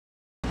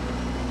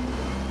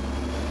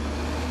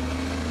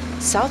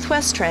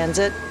Southwest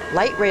Transit,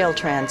 Light Rail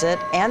Transit,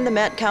 and the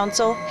Met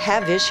Council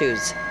have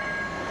issues.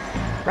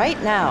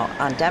 Right now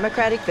on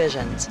Democratic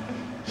Visions,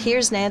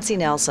 here's Nancy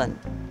Nelson.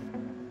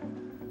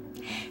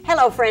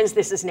 Hello friends,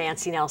 this is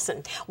Nancy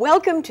Nelson.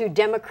 Welcome to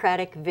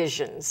Democratic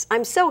Visions.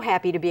 I'm so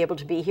happy to be able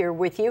to be here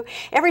with you.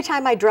 Every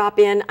time I drop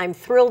in, I'm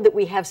thrilled that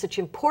we have such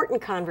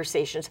important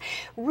conversations,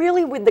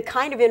 really with the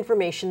kind of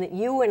information that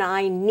you and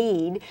I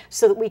need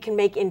so that we can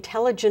make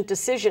intelligent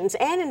decisions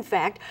and, in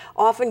fact,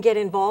 often get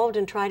involved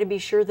and try to be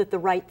sure that the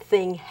right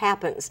thing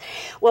happens.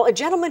 Well, a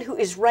gentleman who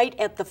is right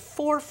at the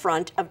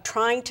forefront of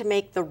trying to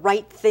make the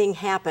right thing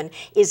happen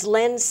is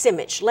Len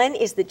Simich. Len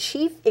is the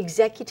Chief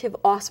Executive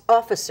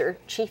Officer.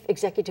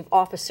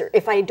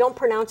 If I don't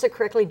pronounce it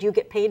correctly, do you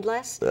get paid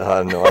less?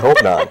 No, I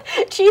hope not.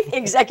 Chief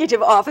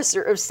Executive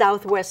Officer of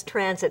SouthWest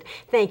Transit.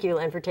 Thank you,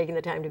 Len, for taking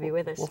the time to be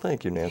with us. Well,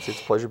 thank you, Nancy. It's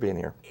a pleasure being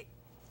here.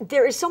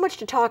 There is so much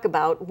to talk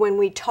about when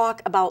we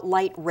talk about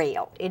light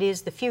rail. It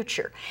is the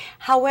future.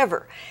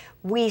 However,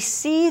 we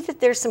see that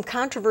there's some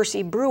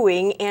controversy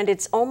brewing, and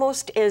it's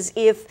almost as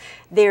if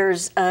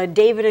there's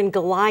David and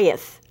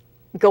Goliath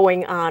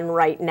going on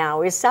right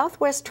now. Is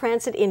Southwest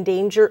Transit in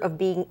danger of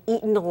being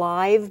eaten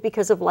alive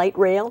because of light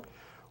rail?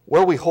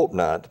 Well, we hope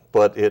not,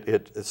 but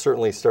it's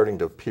certainly starting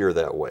to appear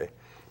that way.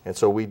 And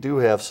so we do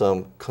have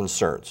some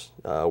concerns.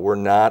 We're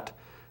not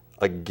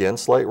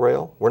against light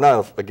rail. We're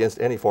not against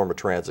any form of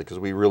transit because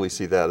we really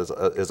see that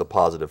as a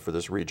positive for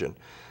this region.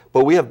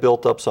 But we have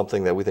built up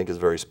something that we think is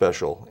very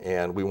special,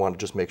 and we want to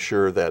just make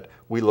sure that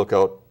we look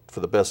out for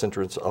the best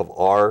interests of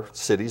our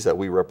cities that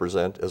we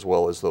represent as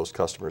well as those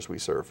customers we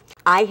serve.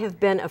 I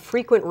have been a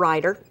frequent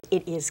rider.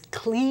 It is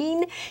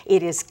clean,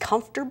 it is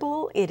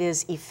comfortable, it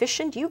is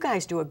efficient. You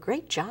guys do a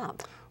great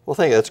job. Well,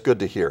 thank you. That's good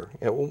to hear.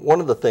 And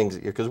one of the things,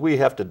 because we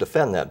have to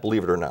defend that,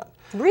 believe it or not.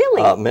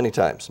 Really? Many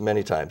times.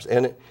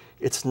 And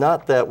it's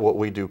not that what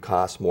we do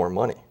costs more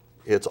money.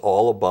 It's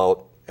all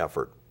about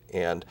effort.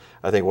 And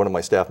I think one of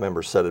my staff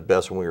members said it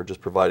best when we were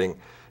just providing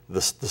the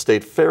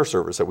state fair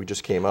service that we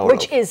just came out of.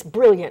 Which is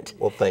brilliant.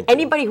 Well, thank you.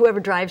 Anybody who ever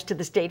drives to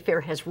the state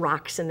fair has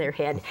rocks in their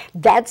head.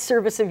 That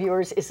service of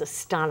yours is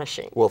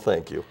astonishing. Well,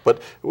 thank you.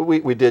 But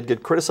we did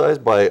get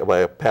criticized by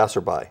a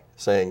passerby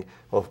saying,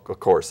 well, of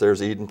course,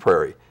 there's Eden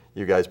Prairie.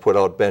 You guys put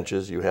out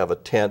benches, you have a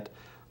tent.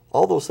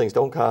 All those things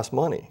don't cost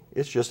money.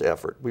 It's just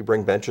effort. We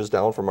bring benches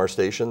down from our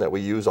station that we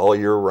use all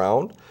year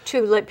round.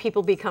 To let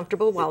people be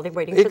comfortable while they're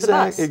waiting for the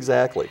bus.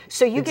 Exactly.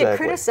 So you get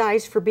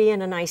criticized for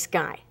being a nice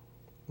guy.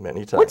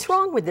 Many times. What's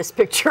wrong with this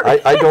picture?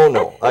 I don't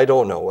know. I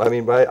don't know. I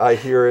mean, I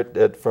hear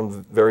it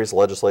from various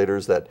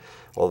legislators that,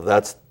 well,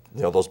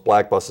 those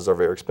black buses are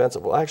very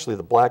expensive. Well, actually,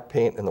 the black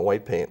paint and the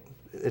white paint,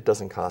 it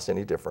doesn't cost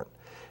any different.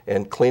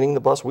 And cleaning the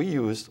bus, we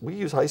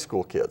use high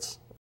school kids.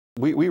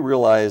 We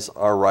realize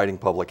our riding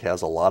public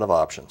has a lot of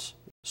options.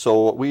 So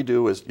what we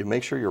do is you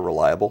make sure you're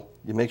reliable,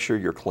 you make sure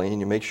you're clean,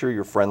 you make sure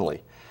you're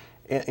friendly.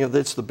 And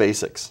that's the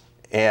basics.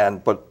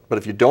 But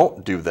if you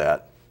don't do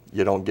that,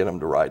 you don't get them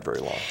to ride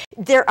very long.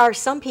 There are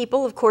some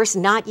people, of course,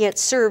 not yet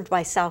served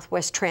by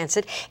Southwest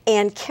Transit,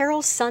 and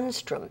Carol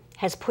Sundstrom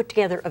has put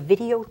together a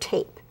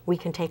videotape. We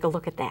can take a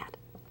look at that.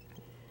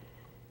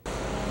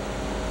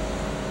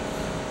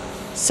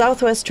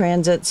 Southwest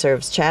Transit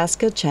serves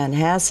Chaska,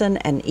 Chanhassen,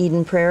 and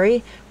Eden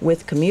Prairie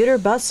with commuter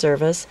bus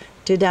service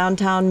to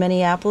downtown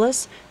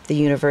Minneapolis, the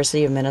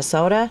University of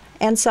Minnesota,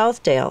 and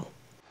Southdale.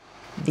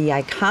 The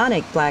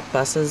iconic black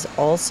buses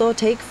also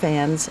take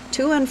fans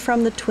to and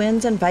from the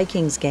Twins and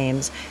Vikings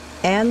games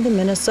and the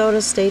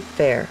Minnesota State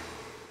Fair.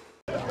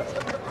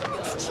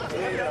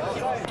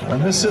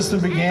 When this system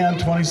began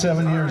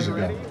 27 years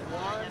ago,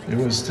 it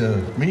was to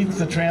meet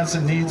the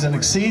transit needs and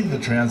exceed the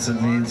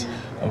transit needs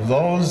of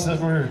those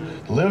that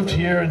lived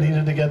here and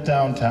needed to get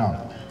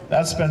downtown.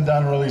 That's been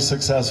done really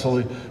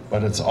successfully,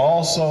 but it's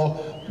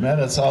also met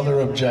its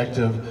other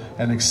objective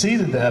and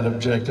exceeded that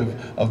objective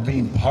of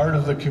being part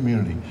of the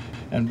community.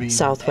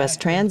 Southwest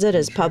Transit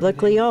is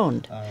publicly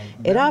owned.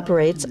 It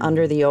operates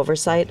under the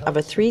oversight of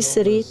a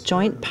three-city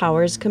Joint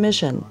Powers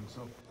Commission.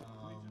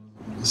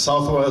 The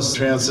Southwest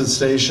Transit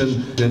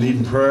Station in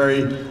Eden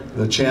Prairie,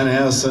 the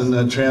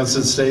Chanhassen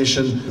Transit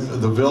Station,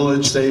 the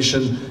Village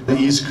Station, the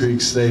East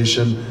Creek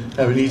Station,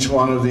 having each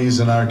one of these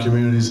in our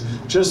communities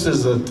just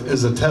as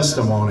a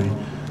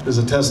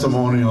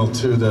testimonial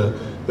to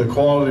the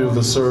quality of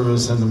the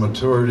service and the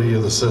maturity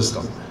of the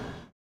system.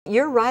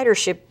 Your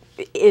ridership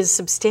is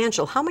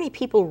substantial. How many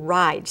people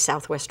ride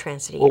Southwest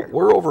Transit a year? Well,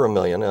 we're over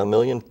 1.2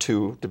 million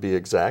to be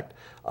exact.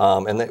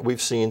 And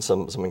we've seen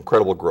some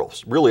incredible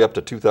growths. Really up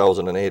to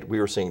 2008, we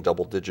were seeing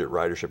double-digit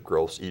ridership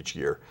growths each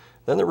year.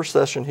 Then the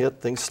recession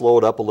hit, things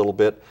slowed up a little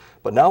bit,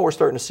 but now we're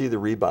starting to see the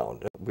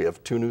rebound. We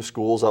have 2 new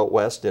schools out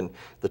west in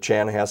the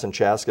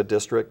Chanhassen-Chaska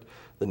district,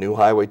 the new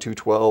Highway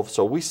 212,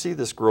 so we see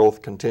this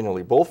growth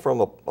continually, both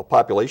from a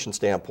population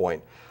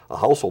standpoint, a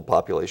household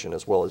population,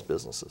 as well as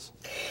businesses.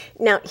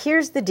 Now,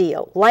 here's the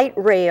deal. Light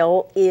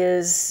rail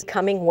is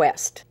coming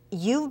west.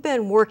 you've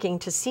been working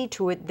to see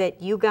to it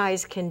that you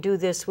guys can do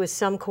this with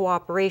some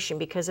cooperation,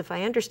 because if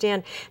I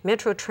understand,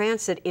 Metro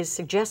Transit is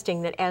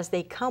suggesting that as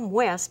they come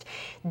west,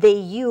 they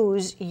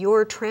use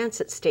your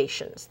transit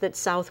stations that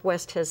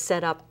Southwest has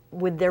set up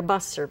with their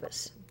bus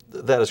service.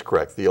 That is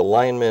correct. The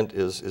alignment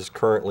is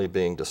currently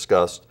being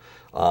discussed.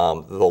 The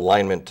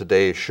alignment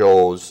today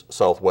shows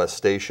Southwest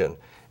Station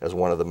as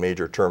one of the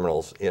major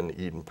terminals in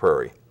Eden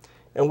Prairie.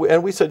 And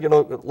we said, you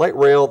know, light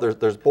rail,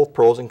 there's both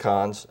pros and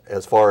cons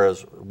as far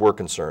as we're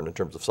concerned in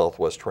terms of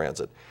Southwest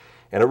Transit.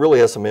 And it really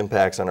has some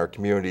impacts on our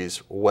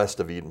communities west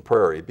of Eden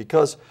Prairie,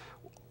 because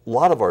a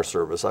lot of our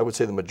service, I would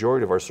say the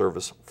majority of our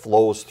service,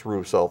 flows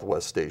through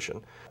Southwest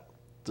Station.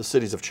 The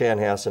cities of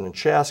Chanhassen and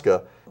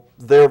Chaska,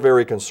 they're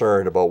very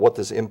concerned about what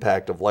this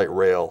impact of light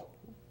rail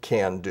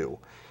can do.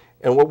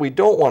 And what we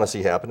don't want to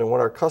see happen, and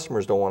what our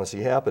customers don't want to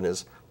see happen,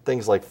 is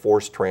things like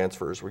forced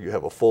transfers, where you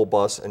have a full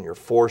bus and you're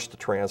forced to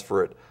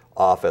transfer it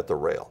off at the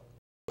rail.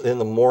 In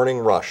the morning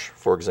rush,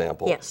 for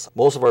example, yes,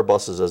 most of our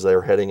buses as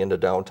they're heading into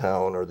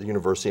downtown or the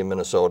University of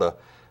Minnesota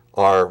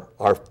are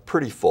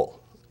pretty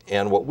full.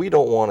 And what we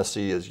don't want to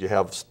see is you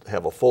have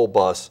a full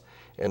bus,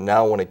 and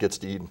now when it gets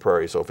to Eden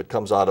Prairie, so if it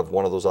comes out of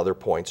one of those other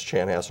points,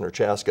 Chanhassen or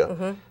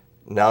Chaska,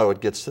 now it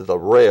gets to the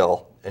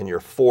rail and you're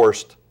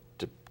forced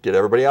to get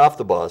everybody off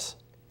the bus,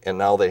 and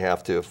now they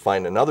have to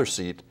find another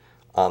seat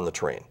on the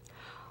train.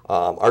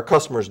 Our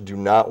customers do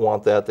not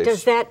want that.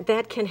 Does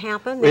that can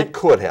happen? It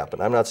could happen.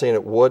 I'm not saying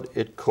it would,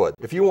 it could.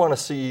 If you want to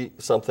see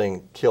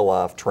something kill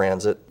off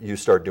transit, you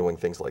start doing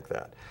things like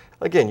that.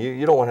 Again,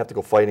 you don't want to have to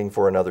go fighting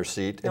for another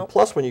seat. Nope. And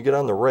plus, when you get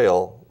on the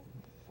rail,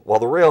 while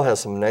the rail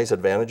has some nice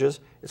advantages,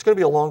 it's going to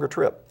be a longer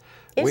trip.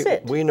 Is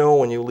it? We know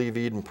when you leave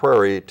Eden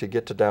Prairie to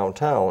get to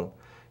downtown,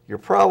 you're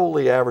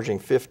probably averaging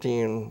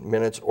 15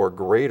 minutes or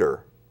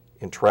greater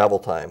in travel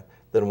time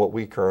than what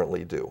we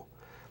currently do.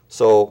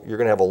 So you're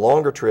going to have a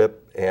longer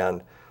trip,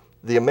 and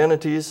the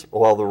amenities,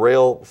 while the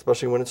rail,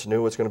 especially when it's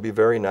new, it's going to be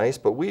very nice,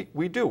 but we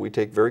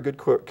take very good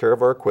care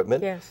of our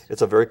equipment. Yes.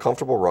 It's a very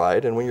comfortable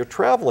ride, and when you're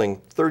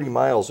traveling 30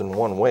 miles in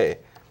one way,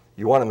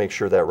 you want to make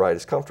sure that ride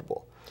is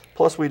comfortable.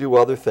 Plus, we do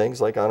other things,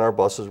 like on our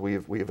buses,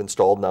 we've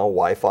installed now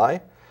Wi-Fi,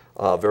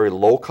 very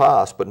low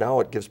cost, but now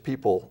it gives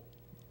people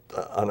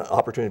an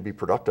opportunity to be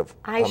productive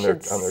on their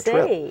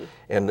trip.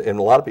 And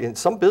a lot of people,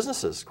 some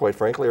businesses, quite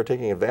frankly, are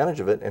taking advantage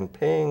of it and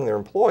paying their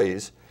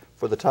employees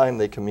for the time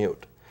they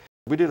commute.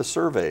 We did a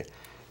survey,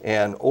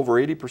 and over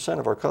 80%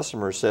 of our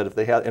customers said if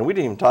they had, and we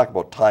didn't even talk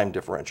about time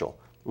differential.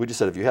 We just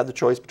said if you had the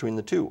choice between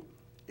the two,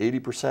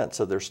 80%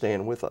 said they're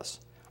staying with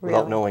us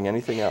without knowing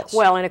anything else.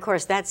 Well, and of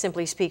course that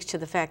simply speaks to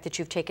the fact that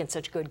you've taken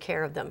such good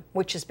care of them,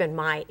 which has been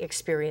my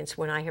experience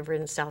when I have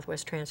ridden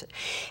Southwest Transit.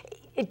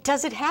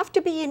 Does it have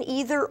to be an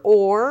either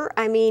or?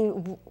 I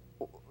mean,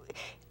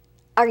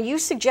 are you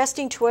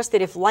suggesting to us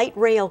that if light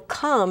rail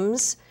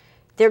comes,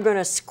 they're going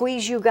to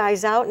squeeze you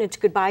guys out and it's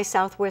goodbye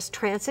Southwest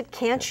Transit?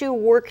 Can't you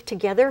work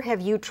together?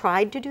 Have you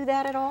tried to do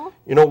that at all?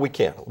 You know, we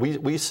can.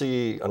 We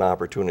see an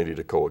opportunity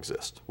to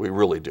coexist. We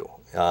really do.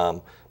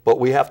 But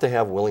we have to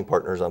have willing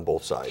partners on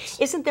both sides.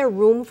 Isn't there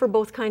room for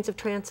both kinds of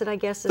transit, I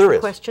guess, is the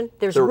question?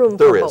 There's room for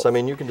both. There is. I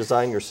mean, you can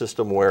design your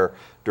system where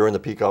during the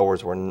peak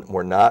hours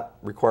we're not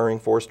requiring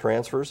forced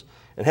transfers.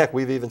 And heck,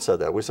 we've even said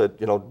that. We said,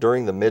 you know,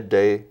 during the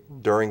midday,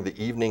 during the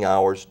evening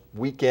hours,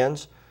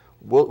 weekends,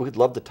 we'd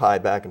love to tie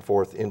back and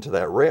forth into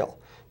that rail.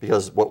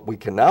 Because what we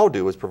can now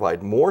do is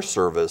provide more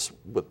service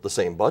with the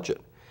same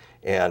budget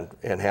and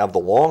have the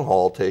long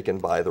haul taken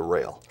by the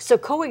rail. So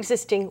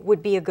coexisting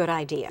would be a good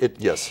idea.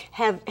 Yes.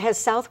 Has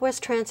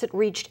Southwest Transit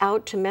reached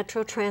out to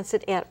Metro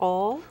Transit at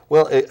all?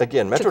 Well,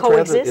 again, Metro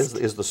Transit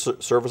is the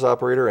service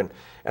operator, and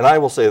I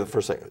will say the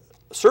first thing,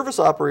 service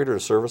operator to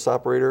service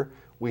operator,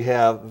 we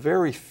have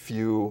very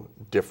few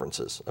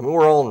differences. I mean,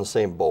 we're all in the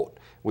same boat.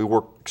 We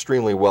work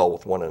extremely well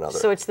with one another.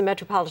 So it's the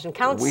Metropolitan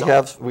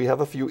Council. We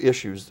have a few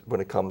issues when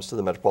it comes to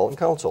the Metropolitan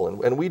Council,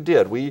 and we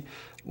did.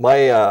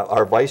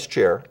 Our vice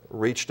chair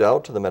reached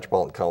out to the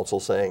Metropolitan Council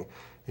saying,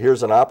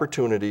 here's an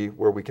opportunity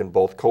where we can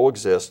both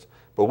coexist,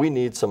 but we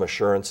need some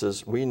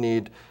assurances. We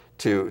need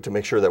to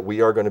make sure that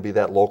we are going to be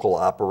that local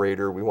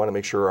operator. We want to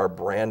make sure our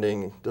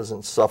branding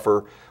doesn't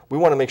suffer. We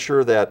want to make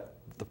sure that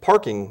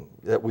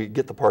that we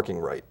get the parking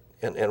right.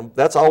 And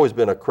that's always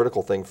been a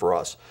critical thing for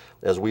us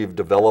as we've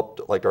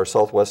developed like our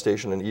Southwest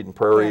Station in Eden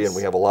Prairie, and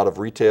we have a lot of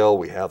retail,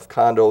 we have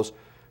condos.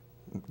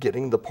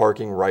 Getting the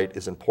parking right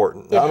is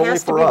important. It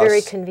has to be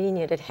very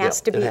convenient. It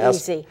has to be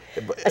easy,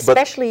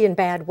 especially in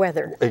bad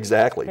weather.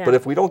 Exactly. Yeah. But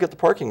if we don't get the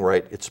parking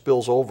right, it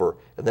spills over,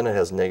 and then it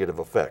has negative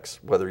effects.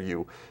 Whether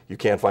you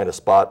can't find a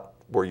spot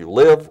where you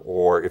live,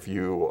 or if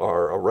you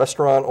are a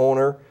restaurant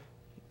owner,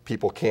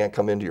 people can't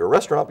come into your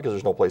restaurant because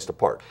there's no place to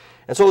park.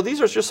 And so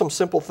these are just some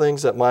simple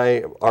things that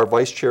our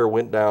vice chair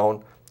went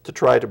down to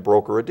try to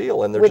broker a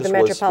deal, and there with just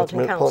the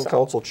Metropolitan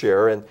Council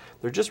chair, and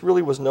there just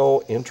really was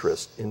no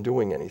interest in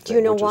doing anything. Do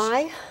you know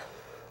why?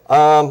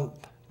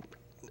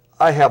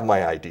 I have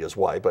my ideas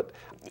why, but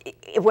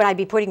would I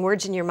be putting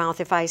words in your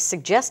mouth if I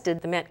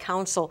suggested the Met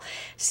Council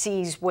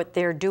sees what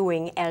they're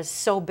doing as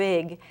so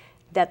big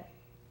that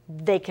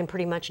they can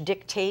pretty much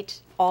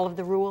dictate all of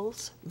the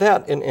rules?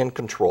 That and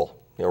control.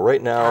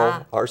 Right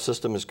now, our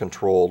system is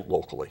controlled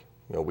locally.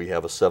 We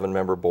have a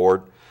 7-member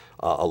board,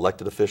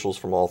 elected officials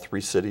from all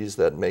 3 cities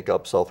that make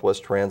up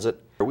Southwest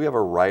Transit. We have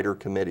a rider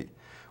committee,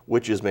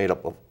 which is made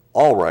up of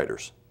all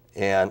riders,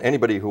 and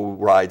anybody who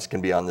rides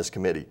can be on this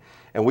committee.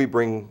 And we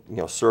bring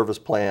service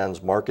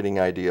plans, marketing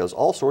ideas,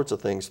 all sorts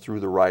of things through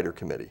the rider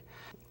committee.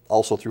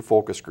 Also through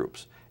focus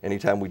groups.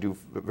 Anytime we do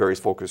various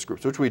focus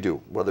groups, which we do,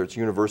 whether it's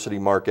university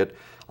market,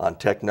 on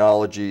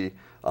technology,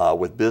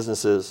 with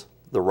businesses,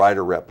 the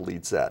rider rep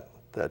leads that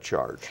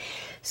charge.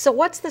 So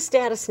what's the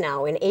status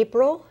now? In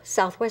April,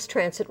 Southwest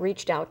Transit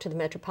reached out to the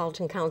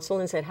Metropolitan Council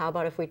and said, how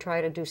about if we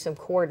try to do some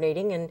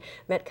coordinating? And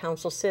Met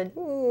Council said,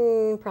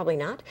 probably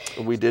not.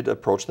 We did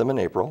approach them in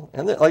April.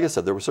 And like I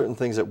said, there were certain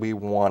things that we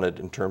wanted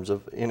in terms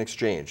of in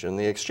exchange. And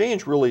the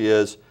exchange really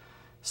is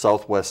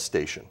Southwest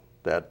Station.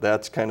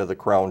 That's kind of the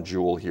crown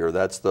jewel here.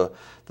 That's the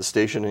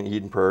station in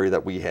Eden Prairie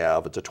that we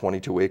have. It's a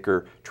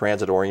 22-acre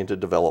transit-oriented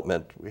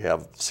development. We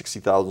have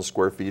 60,000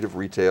 square feet of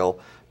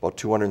retail, about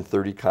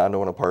 230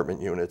 condo and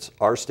apartment units,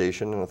 our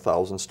station, and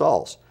 1,000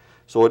 stalls.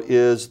 So it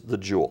is the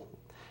jewel.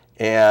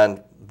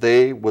 And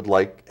they would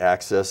like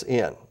access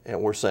in. And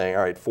we're saying,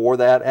 all right, for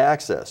that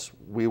access,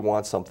 we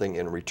want something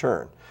in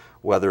return,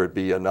 whether it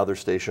be another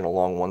station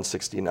along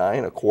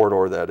 169, a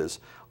corridor that is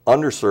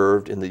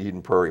underserved in the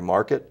Eden Prairie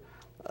market,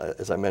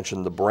 as I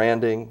mentioned, the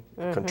branding,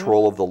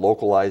 control of the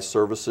localized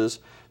services.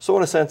 So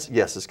in a sense,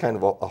 yes, it's kind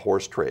of a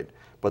horse trade.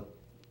 But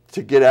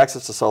to get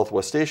access to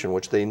Southwest Station,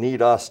 which they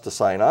need us to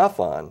sign off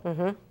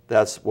on,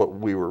 that's what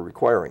we were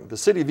requiring. The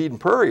city of Eden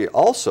Prairie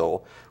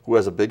also, who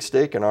has a big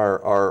stake in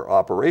our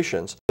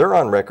operations, they're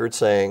on record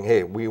saying,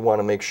 hey, we want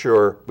to make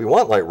sure, we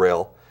want light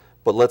rail,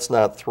 but let's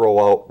not throw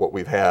out what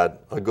we've had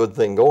a good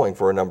thing going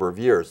for a number of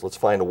years. Let's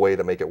find a way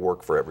to make it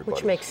work for everybody.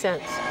 Which makes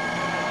sense.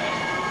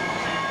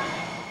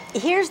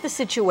 Here's the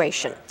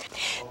situation.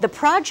 The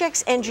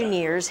project's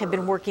engineers have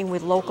been working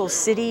with local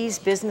cities,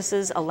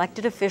 businesses,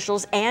 elected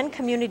officials, and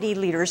community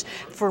leaders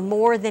for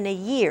more than a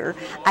year,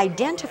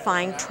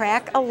 identifying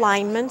track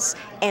alignments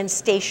and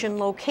station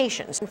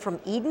locations from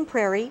Eden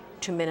Prairie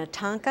to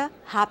Minnetonka,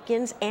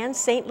 Hopkins, and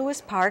St.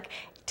 Louis Park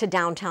to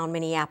downtown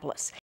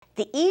Minneapolis.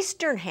 The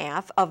eastern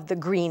half of the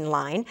Green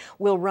Line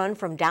will run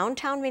from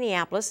downtown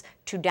Minneapolis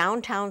to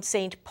downtown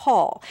St.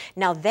 Paul.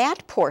 Now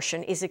that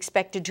portion is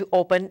expected to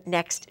open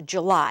next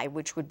July,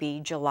 which would be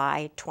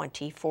July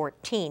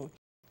 2014.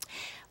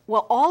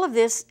 Well, all of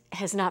this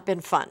has not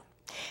been fun.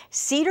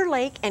 Cedar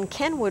Lake and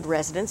Kenwood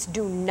residents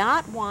do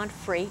not want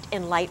freight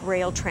and light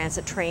rail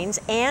transit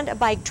trains and a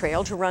bike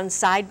trail to run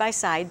side by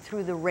side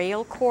through the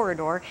rail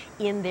corridor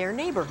in their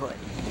neighborhood.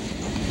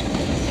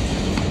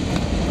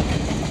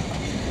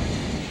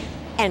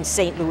 And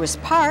St. Louis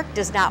Park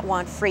does not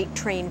want freight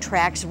train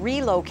tracks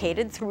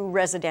relocated through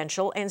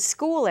residential and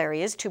school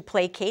areas to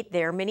placate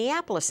their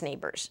Minneapolis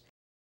neighbors.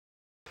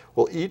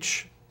 Well,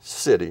 each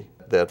city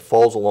that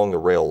falls along the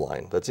rail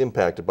line, that's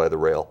impacted by the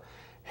rail,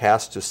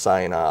 has to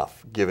sign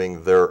off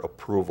giving their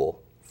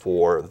approval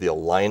for the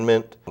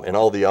alignment and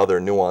all the other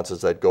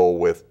nuances that go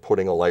with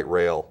putting a light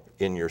rail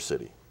in your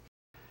city.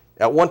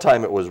 At one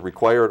time it was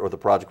required or the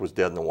project was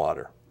dead in the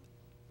water.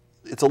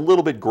 It's a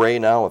little bit gray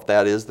now if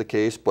that is the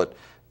case, but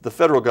the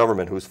federal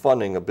government, who's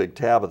funding a big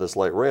tab of this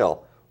light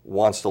rail,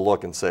 wants to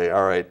look and say,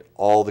 all right,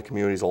 all the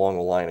communities along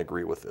the line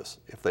agree with this.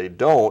 If they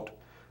don't,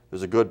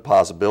 there's a good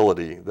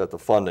possibility that the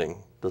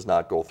funding does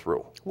not go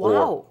through.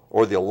 Wow.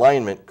 Or the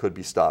alignment could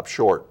be stopped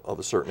short of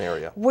a certain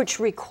area. Which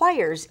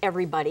requires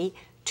everybody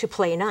to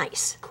play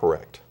nice.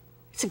 Correct.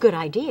 It's a good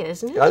idea,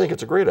 isn't it? I think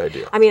it's a great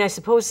idea. I mean, I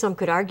suppose some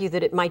could argue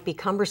that it might be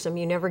cumbersome.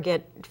 You never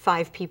get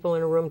 5 people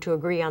in a room to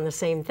agree on the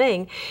same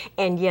thing,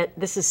 and yet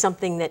this is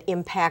something that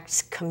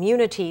impacts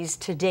communities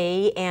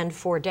today and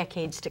for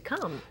decades to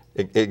come.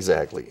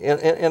 Exactly.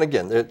 And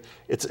again,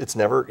 it's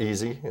never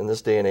easy in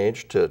this day and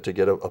age to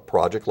get a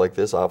project like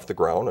this off the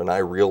ground, and I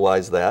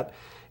realize that.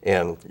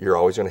 And you're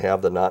always going to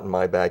have the not in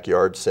my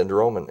backyard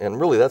syndrome,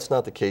 and really that's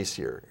not the case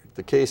here.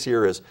 The case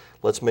here is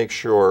let's make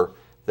sure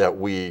that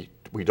we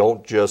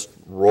don't just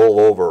roll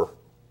over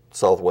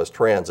Southwest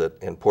Transit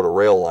and put a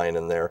rail line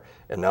in there,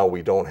 and now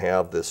we don't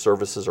have the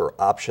services or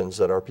options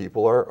that our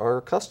people are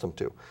accustomed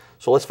to.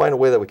 So let's find a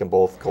way that we can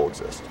both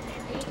coexist.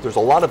 There's a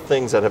lot of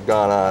things that have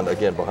gone on,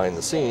 again, behind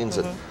the scenes,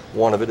 and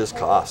one of it is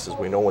costs. As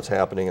we know what's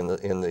happening in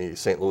the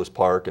St. Louis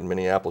Park and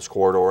Minneapolis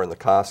corridor, and the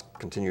costs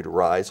continue to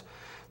rise.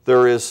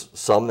 There is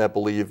some that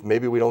believe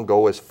maybe we don't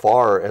go as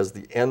far as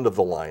the end of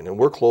the line, and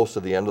we're close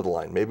to the end of the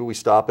line. Maybe we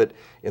stop it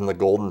in the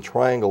Golden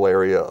Triangle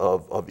area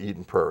of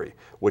Eden Prairie,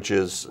 which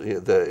is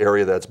the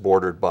area that's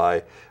bordered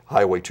by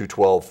Highway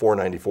 212,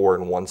 494,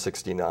 and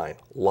 169.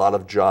 A lot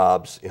of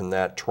jobs in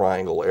that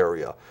triangle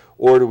area.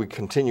 Or do we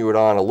continue it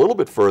on a little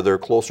bit further,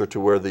 closer to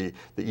where the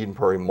Eden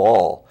Prairie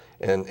Mall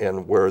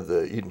and where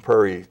the Eden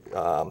Prairie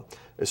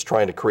is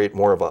trying to create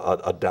more of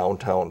a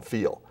downtown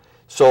feel.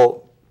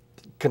 So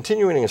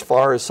continuing as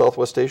far as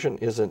Southwest Station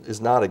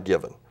is not a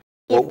given.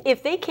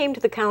 If they came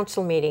to the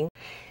council meeting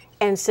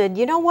and said,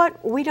 you know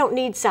what, we don't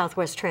need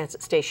Southwest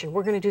Transit Station,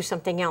 we're going to do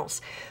something else,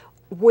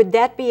 Would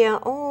that be a,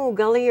 oh,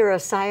 golly, or a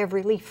sigh of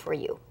relief for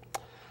you?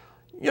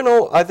 You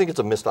know, I think it's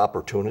a missed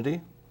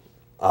opportunity.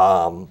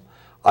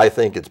 I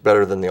think it's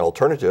better than the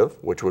alternative,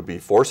 which would be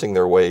forcing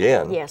their way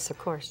in. Yes, of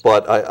course.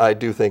 But I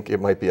do think it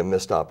might be a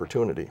missed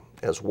opportunity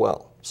as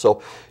well.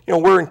 So, you know,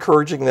 we're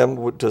encouraging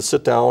them to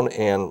sit down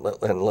and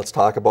let's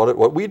talk about it.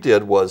 What we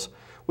did was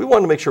we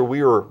wanted to make sure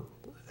we were,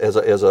 as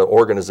an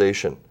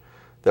organization,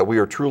 that we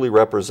are truly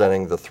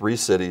representing the 3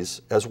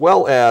 cities as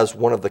well as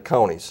one of the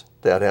counties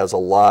that has a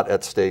lot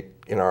at stake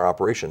in our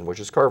operation, which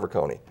is Carver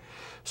County.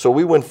 So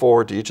we went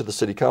forward to each of the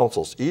city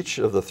councils. Each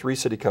of the 3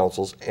 city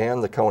councils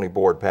and the county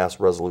board passed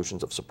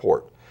resolutions of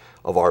support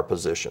of our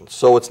position.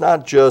 So it's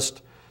not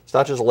just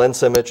Len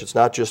Simich, it's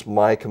not just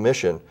my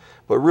commission,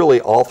 but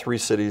really all 3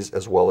 cities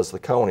as well as the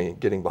county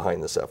getting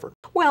behind this effort.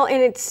 Well,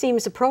 and it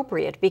seems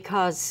appropriate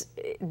because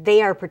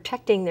they are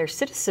protecting their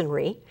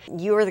citizenry.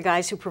 You are the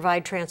guys who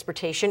provide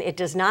transportation. It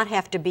does not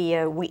have to be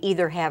we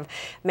either have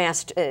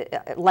mass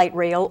light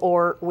rail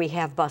or we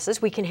have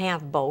buses. We can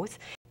have both.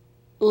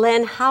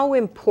 Len, how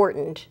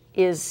important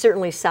is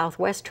certainly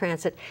Southwest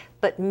Transit,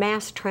 but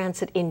mass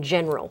transit in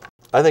general?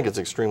 I think it's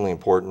extremely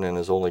important and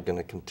is only going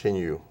to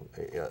continue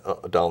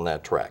down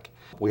that track.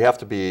 We have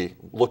to be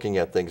looking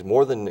at things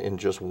more than in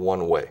just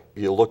one way.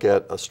 You look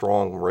at a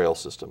strong rail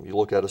system, you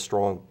look at a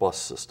strong bus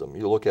system,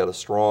 you look at a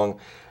strong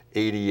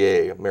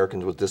ADA,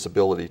 Americans with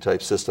Disability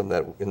type system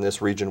that in this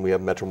region we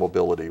have Metro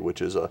Mobility,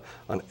 which is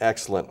an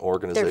excellent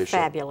organization. They're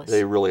fabulous.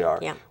 They really are.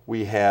 Yeah.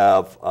 We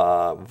have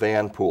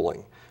van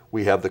pooling.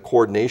 We have the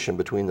coordination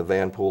between the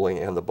van pooling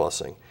and the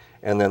busing.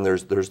 And then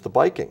there's the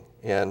biking.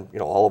 And you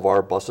know, all of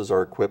our buses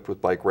are equipped with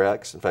bike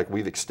racks. In fact,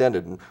 we've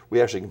extended, and we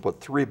actually can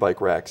put 3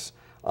 bike racks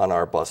on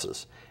our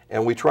buses.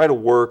 And we try to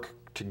work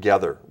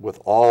together with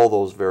all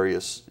those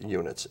various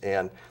units.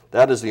 And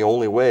that is the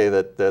only way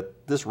that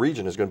this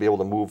region is going to be able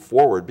to move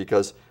forward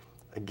because,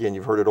 again,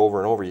 you've heard it over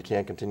and over, you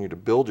can't continue to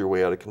build your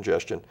way out of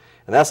congestion.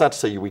 And that's not to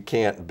say we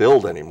can't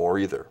build anymore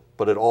either,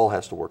 but it all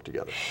has to work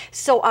together.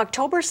 So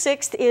October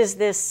 6th is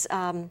this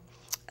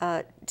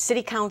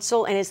City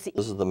Council, and this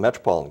is the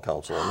Metropolitan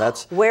Council, and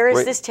that's where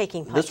is this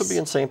taking place? This would be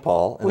in St.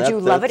 Paul. And would you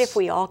love it if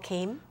we all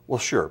came? Well,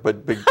 sure,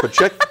 but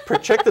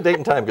check the date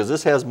and time because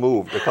this has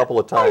moved a couple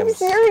of times.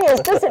 I'm serious.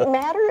 Does it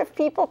matter if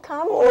people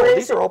come?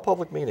 These are all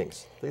public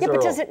meetings. Yeah,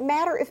 but does it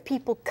matter if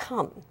people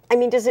come? I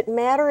mean, does it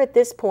matter at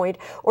this point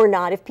or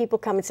not if people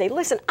come and say,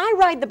 listen, I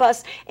ride the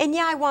bus, and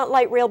yeah, I want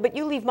light rail, but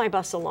you leave my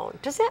bus alone.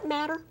 Does that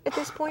matter at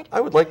this point? I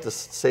would like to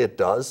say it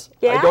does.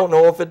 Yeah? I don't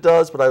know if it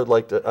does, but I would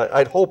like to.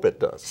 I'd hope it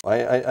does.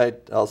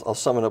 I'll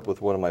sum it up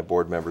with one of my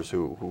board members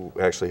who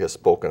actually has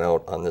spoken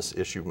out on this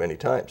issue many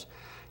times.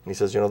 And he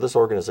says, you know, this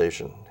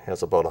organization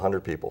has about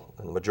 100 people,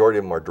 and the majority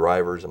of them are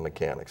drivers and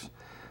mechanics.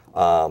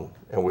 And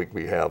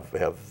we have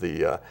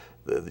the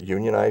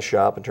unionized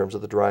shop in terms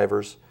of the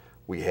drivers.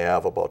 We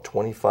have about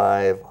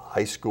 25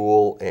 high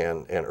school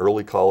and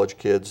early college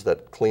kids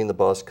that clean the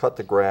bus, cut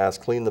the grass,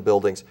 clean the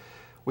buildings.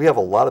 We have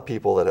a lot of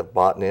people that have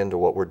bought into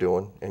what we're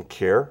doing and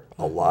care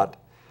a lot.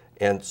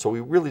 And so we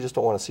really just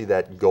don't want to see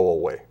that go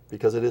away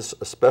because it is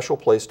a special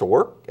place to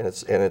work and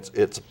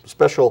it's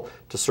special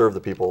to serve the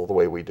people the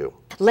way we do.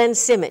 Len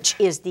Simich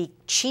is the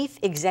Chief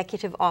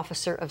Executive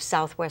Officer of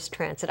Southwest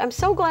Transit. I'm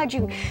so glad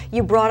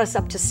you brought us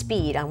up to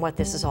speed on what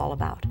this is all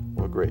about.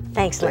 Well, great.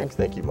 Thanks, Len.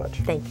 Thank you much.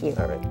 Thank you.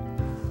 All right.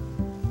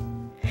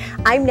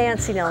 I'm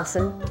Nancy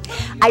Nelson.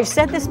 I've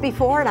said this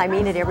before and I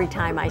mean it every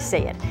time I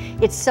say it.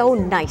 It's so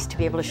nice to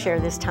be able to share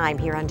this time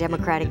here on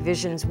Democratic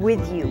Visions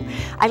with you.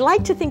 I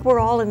like to think we're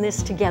all in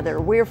this together.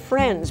 We're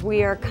friends,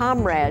 we are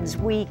comrades,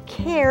 we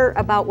care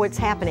about what's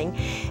happening,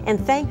 and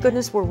thank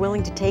goodness we're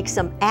willing to take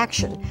some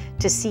action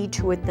to see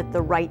to it that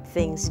the right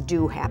things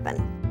do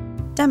happen.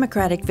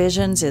 Democratic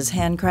Visions is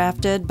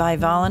handcrafted by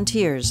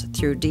volunteers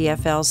through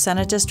DFL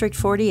Senate District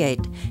 48,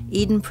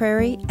 Eden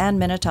Prairie, and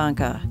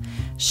Minnetonka.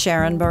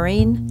 Sharon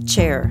Boreen,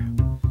 Chair.